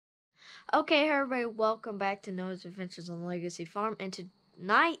Okay, everybody, welcome back to Noah's Adventures on Legacy Farm. And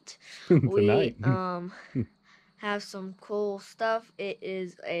tonight we Tonight. have some cool stuff. It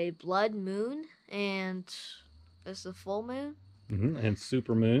is a blood moon, and it's a full moon, And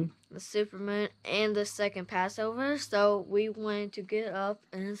supermoon. the super moon, and the second Passover. So we wanted to get up,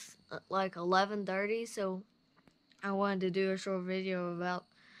 and it's like 11:30. So I wanted to do a short video about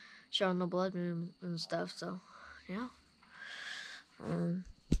showing the blood moon and stuff. So yeah,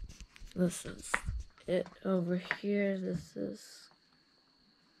 this is it over here. This is.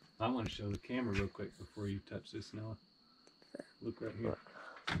 I want to show the camera real quick before you touch this, Noah. Look right here.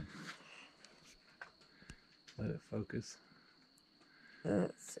 Let it focus.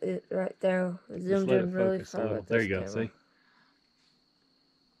 That's it right there. Just Zoomed let in it really focus a far little. with There this you go, camera. see?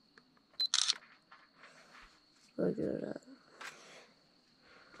 Look at that.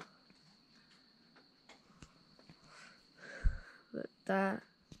 But that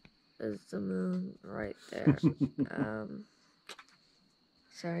is the moon right there.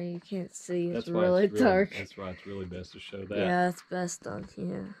 Sorry, you can't see. It's really dark. That's right. It's really best to show that. Yeah, it's best on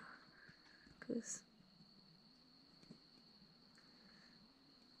here. 'Cause,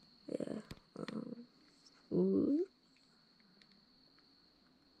 yeah. Ooh.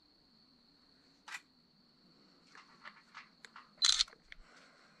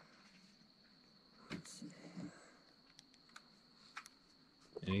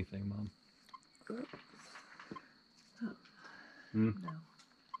 Anything, Mom? No.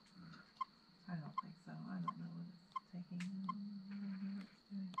 I don't think so. I don't know what it's taking.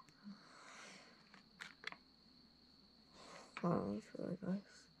 Oh, that's really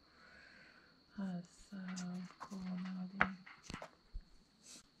nice. That's so cool,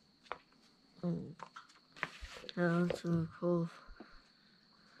 Melody. Yeah, that's really cool.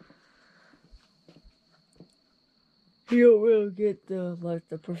 You don't really get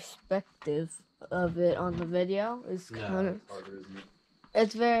the perspective of it on the video. It's kind of it's harder, isn't it?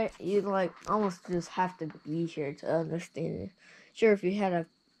 it's very, you almost just have to be here to understand it. Sure, if you had a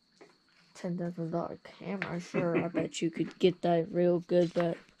 $10,000 camera, sure, I bet you could get that real good,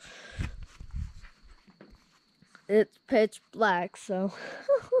 but it's pitch black, so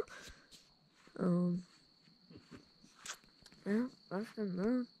yeah, that's the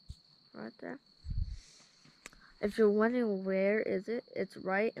moon right there. If you're wondering where is it, it's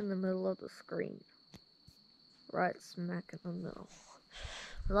right in the middle of the screen. Right smack in the middle.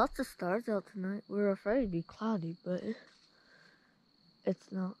 Lots of stars out tonight. We were afraid it'd be cloudy, but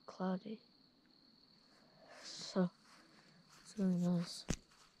it's not cloudy. So, it's really nice.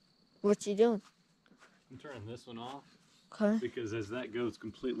 What you doing? I'm turning this one off. Okay. Because as that goes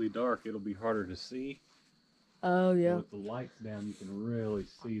completely dark, it'll be harder to see. Oh, yeah. With the lights down, you can really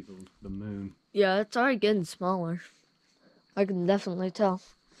see the moon. Yeah, it's already getting smaller. I can definitely tell.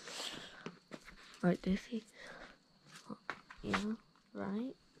 Right, Daisy? Yeah,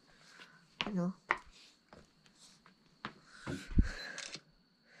 right? I know.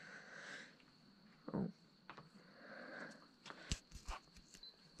 Oh.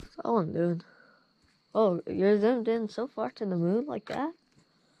 That's all I'm doing. Oh, you're zoomed in so far to the moon like that?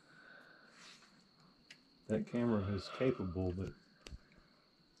 That camera is capable, but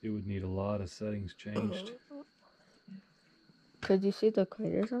it would need a lot of settings changed. Could you see the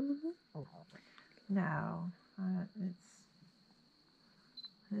craters on the moon? No,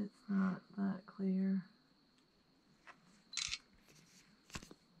 it's not that clear.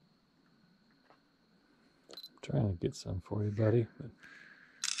 I'm trying to get some for you, buddy, but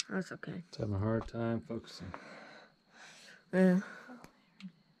That's okay. it's having a hard time focusing. Yeah.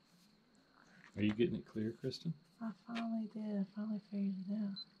 Are you getting it clear, Kristen? I finally did. I finally figured it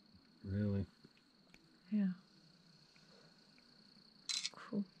out. Really? Yeah.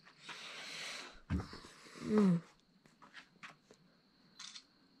 Cool.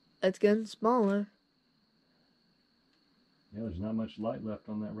 It's getting smaller. Yeah, there's not much light left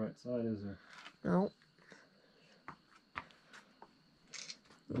on that right side, is there? No.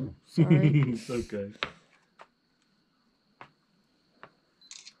 Oh. Sorry. It's okay.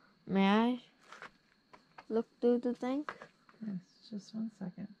 May I look through the thing? Yes, just 1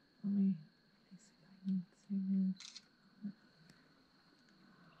 second. Let me see if I can zoom in.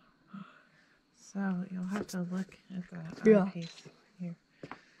 So you'll have to look at the eyepiece here.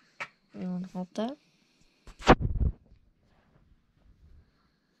 You want to hold that?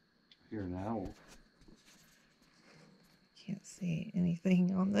 Hear an owl. Can't see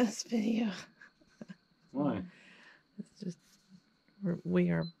anything on this video. Why? It's just we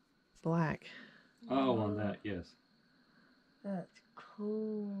are black. Oh, on that, yes. That's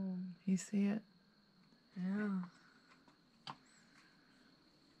cool. You see it? Yeah.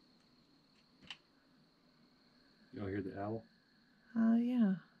 Oh, hear the owl?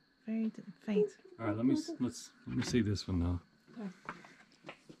 Yeah. Very faint. All right, let me see this one now.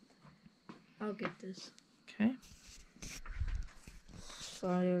 I'll get this. Okay.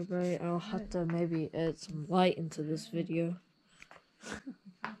 Sorry, everybody. I'll have to maybe add some light into this video.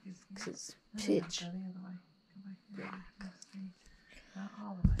 Because it's pitch. Go the other way. Go back here. Let's see. Not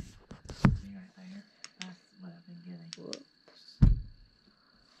all the way. See right there? That's what I've been getting.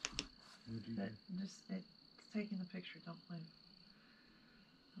 But just it's taking the picture. Don't move.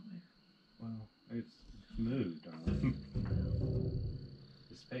 Don't move. Well, it's moved, darling.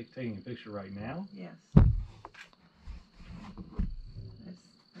 It's taking a picture right now? Yes. It's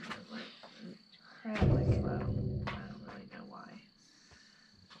incredibly slow. I don't really know why.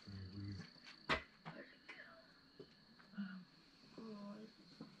 It's very weird.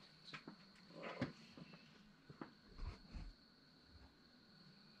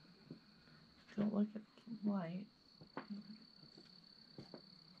 Don't look at the light.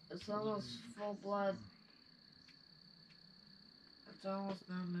 It's almost full blood. It's almost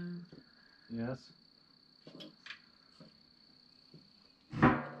no moon. Yes.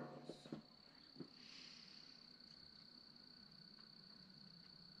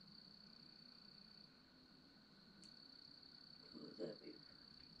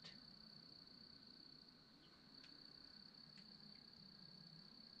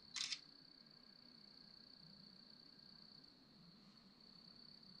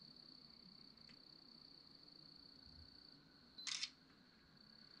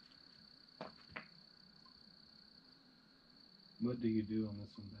 What do you do on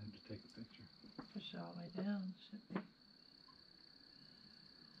this one, babe, to take a picture? Push it all the way down. Should be.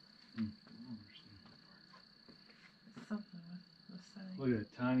 I don't understand that It's something with the setting. part. Look at a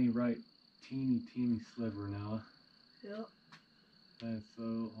tiny teeny sliver, Noah. Yep. That's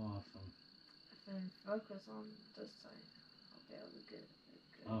so awesome. If I focus on this side, I'll be able to get it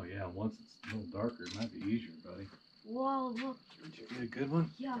good. Oh yeah, once it's a little darker, it might be easier, buddy. Whoa, look. Did you get a good one?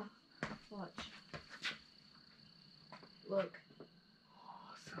 Yeah. Watch. Look.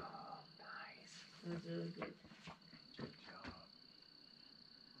 Awesome. Nice. That's really good. Good job.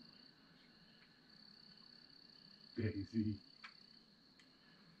 Daisy.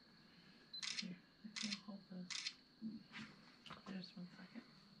 Here, if you'll hold this. There's 1 second.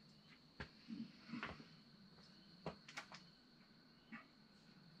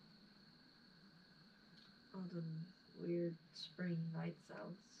 All the weird spring night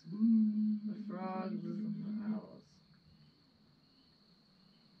sounds. The The frogs and the owls.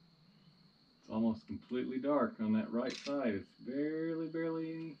 It's almost completely dark on that right side. It's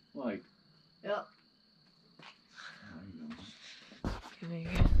barely any light. Yep. Oh, you know. Come here.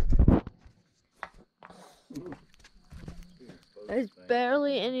 There's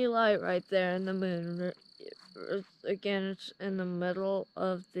barely any light right there in the moon. Again, it's in the middle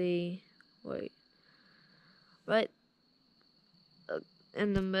of the... Wait. Right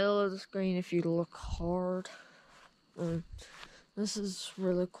in the middle of the screen if you look hard. This is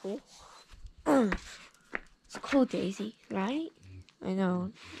really cool. It's cool, Daisy, right? I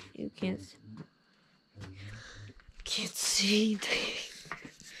know. You can't see.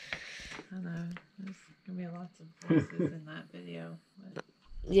 I know. There's gonna be lots of voices in that video. But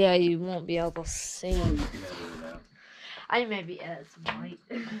Yeah, you won't be able to see. You can edit it out. I maybe add some light.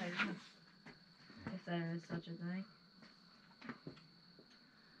 If there is such a thing.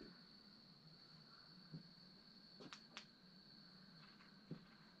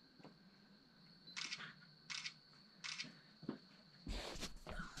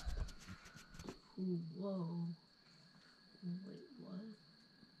 Ooh, whoa. Wait, what?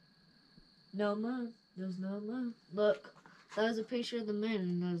 No moon. There's no moon. Look, that was a picture of the moon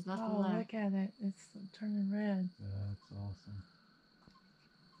and there's nothing oh, there. look at it. It's turning red. That's awesome.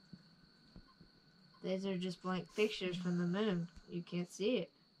 These are just blank pictures from the moon. You can't see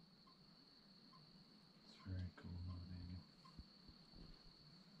it. It's very cool, Daniel.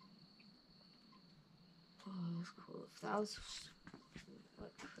 Oh, that's cool. If that was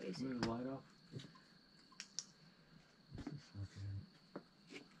like crazy. Move the light off. Let's just look at it.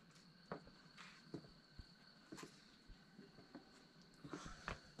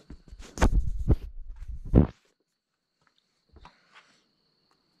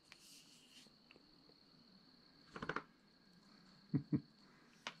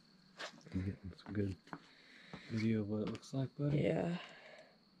 You getting some good video of what it looks like, buddy? Yeah.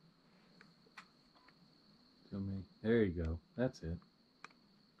 Show me. There you go. That's it.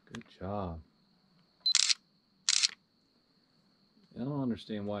 Good job. I don't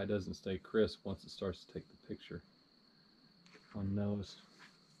understand why it doesn't stay crisp once it starts to take the picture on nose.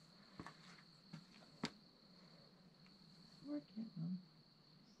 start getting them.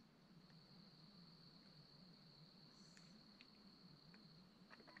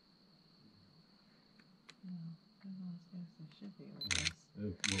 No, they're not as good as they should be with this.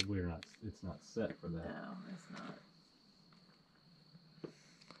 Well, we're not. It's not set for that. No, it's not.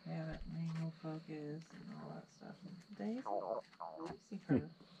 They have it manual focus and all that stuff. And Daisy, I see her.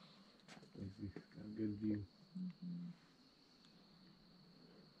 Daisy's got a good view. Mm-hmm.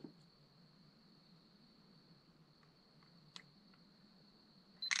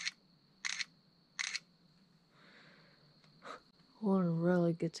 I want to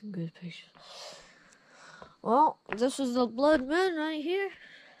really get some good pictures. Well, this is the blood moon right here.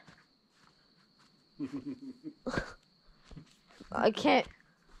 I can't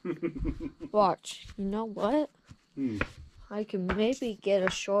watch. You know what? I can maybe get a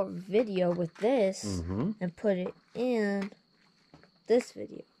short video with this and put it in this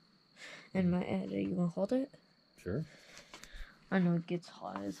video. And my editor, you want to hold it? Sure. I know it gets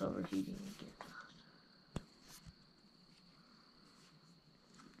hot. It's overheating again.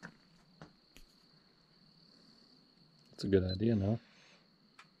 It's a good idea, no?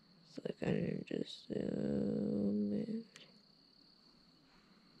 So I kind of just zoom in.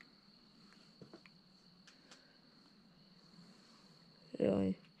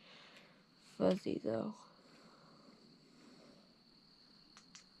 Really fuzzy though.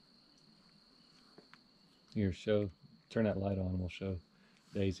 Here, turn that light on and we'll show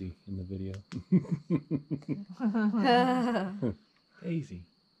Daisy in the video. Daisy,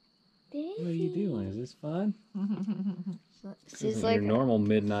 what are you doing? Is this fun? This She's isn't like your normal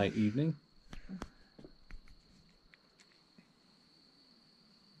midnight evening.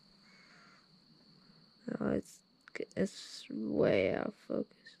 oh, it's way out of focus.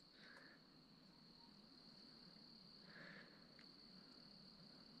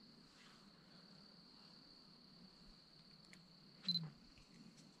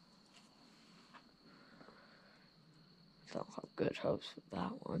 Don't have good hopes with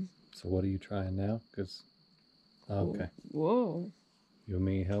that one. So what are you trying now? Okay. Whoa. You want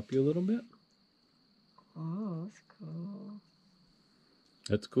me to help you a little bit? Oh, that's cool.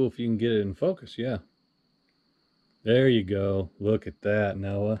 That's cool if you can get it in focus, yeah. There you go. Look at that,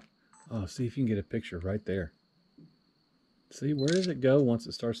 Noah. Oh, see if you can get a picture right there. See, where does it go once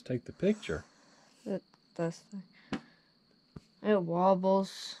it starts to take the picture? This thing. It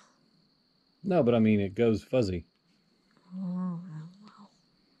wobbles. No, but I mean, it goes fuzzy. Oh,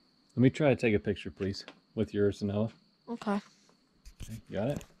 Let me try to take a picture, please, with yours, Noah. okay. Okay, got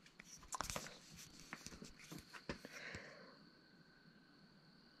it?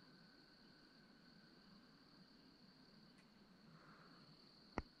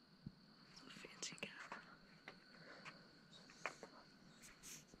 Fancy camera.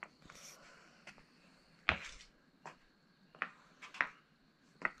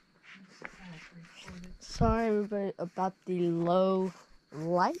 Sorry, everybody, about the low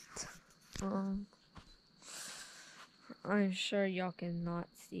light. I'm sure y'all cannot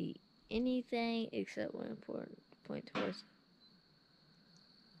see anything except when important point towards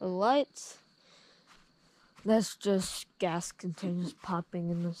the lights. That's just gas containers popping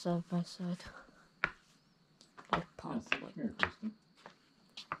in the side by side. Like pop. Yeah, see, here, Kristen.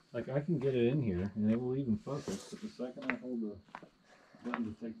 Like, I can get it in here, and it will even focus, but the second I hold the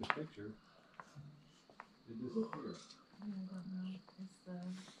button to take the picture, it disappears. I don't know. It's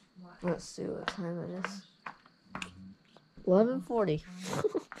the Let's see what time it is. 11:40.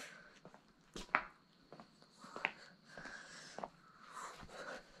 Come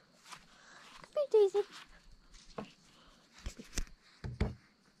here, Daisy.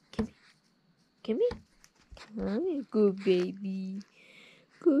 Come here. Come here, good baby.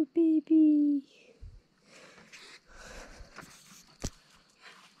 Good baby.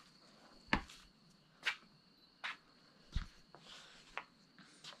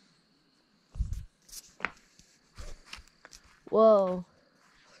 Whoa.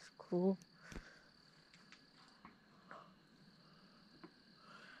 That's cool.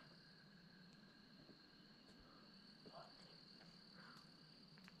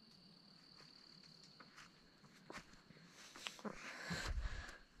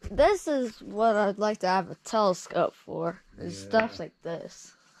 This is what I'd like to have a telescope for. Is stuff like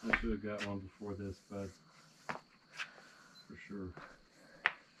this. I should have got one before this, bud. For sure.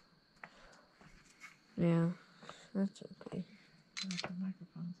 Yeah, that's okay. the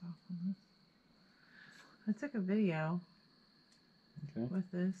microphone's off on this. I took a video with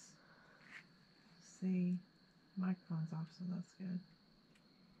this. See, microphone's off, so that's good.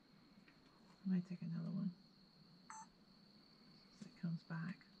 I might take another one. So it comes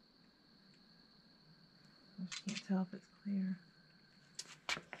back. I just can't tell if it's clear.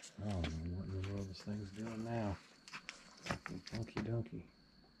 I don't know what in the world this thing's doing now. Funky donkey.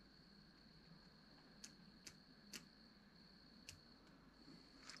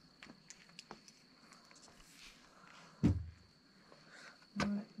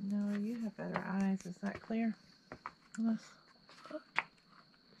 Alright, no, you have better eyes. Is that clear? Unless...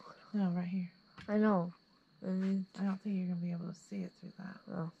 No, right here. I know. And I don't think you're going to be able to see it through that.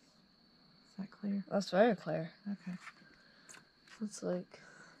 oh, Is that clear? that's very clear. Okay. It's like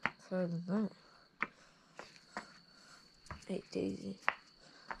clearer than that. Hey, Daisy.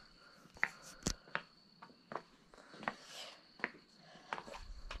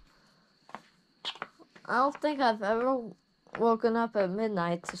 I don't think I've ever woken up at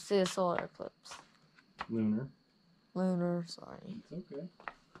midnight to see a solar eclipse. Lunar. Lunar, sorry. It's okay.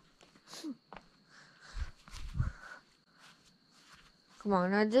 Come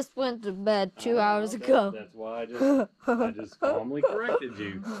on, I just went to bed 2 hours ago. That's why I just calmly corrected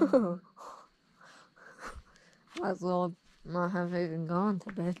you. Might as well not have even gone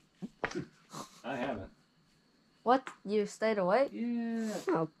to bed. I haven't. What? You stayed awake? Yeah.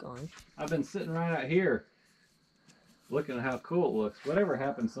 Oh, gosh. I've been sitting right out here looking at how cool it looks. Whatever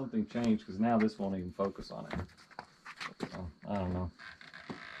happened, something changed because now this won't even focus on it. So, I don't know.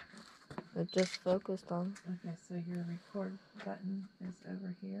 It just focused on. Okay, so your record button is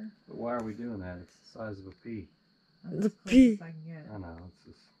over here. But why are we doing that? It's the size of a pea. That's The as close pea. as I can get it. I know.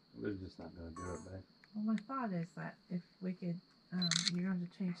 We're just not going to do it, babe. Well, my thought is that if we could, you're going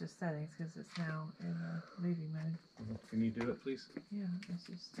to change the settings because it's now in the movie mode. Can you do it, please? Yeah, it's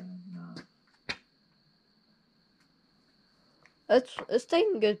just not. It's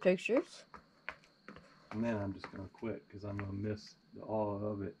taking good pictures. And then I'm just going to quit because I'm going to miss all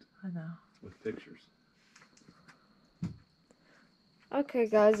of it I know. with pictures. Okay,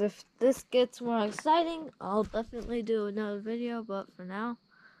 guys, if this gets more exciting, I'll definitely do another video. But for now,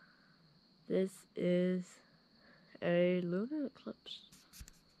 this is a lunar eclipse.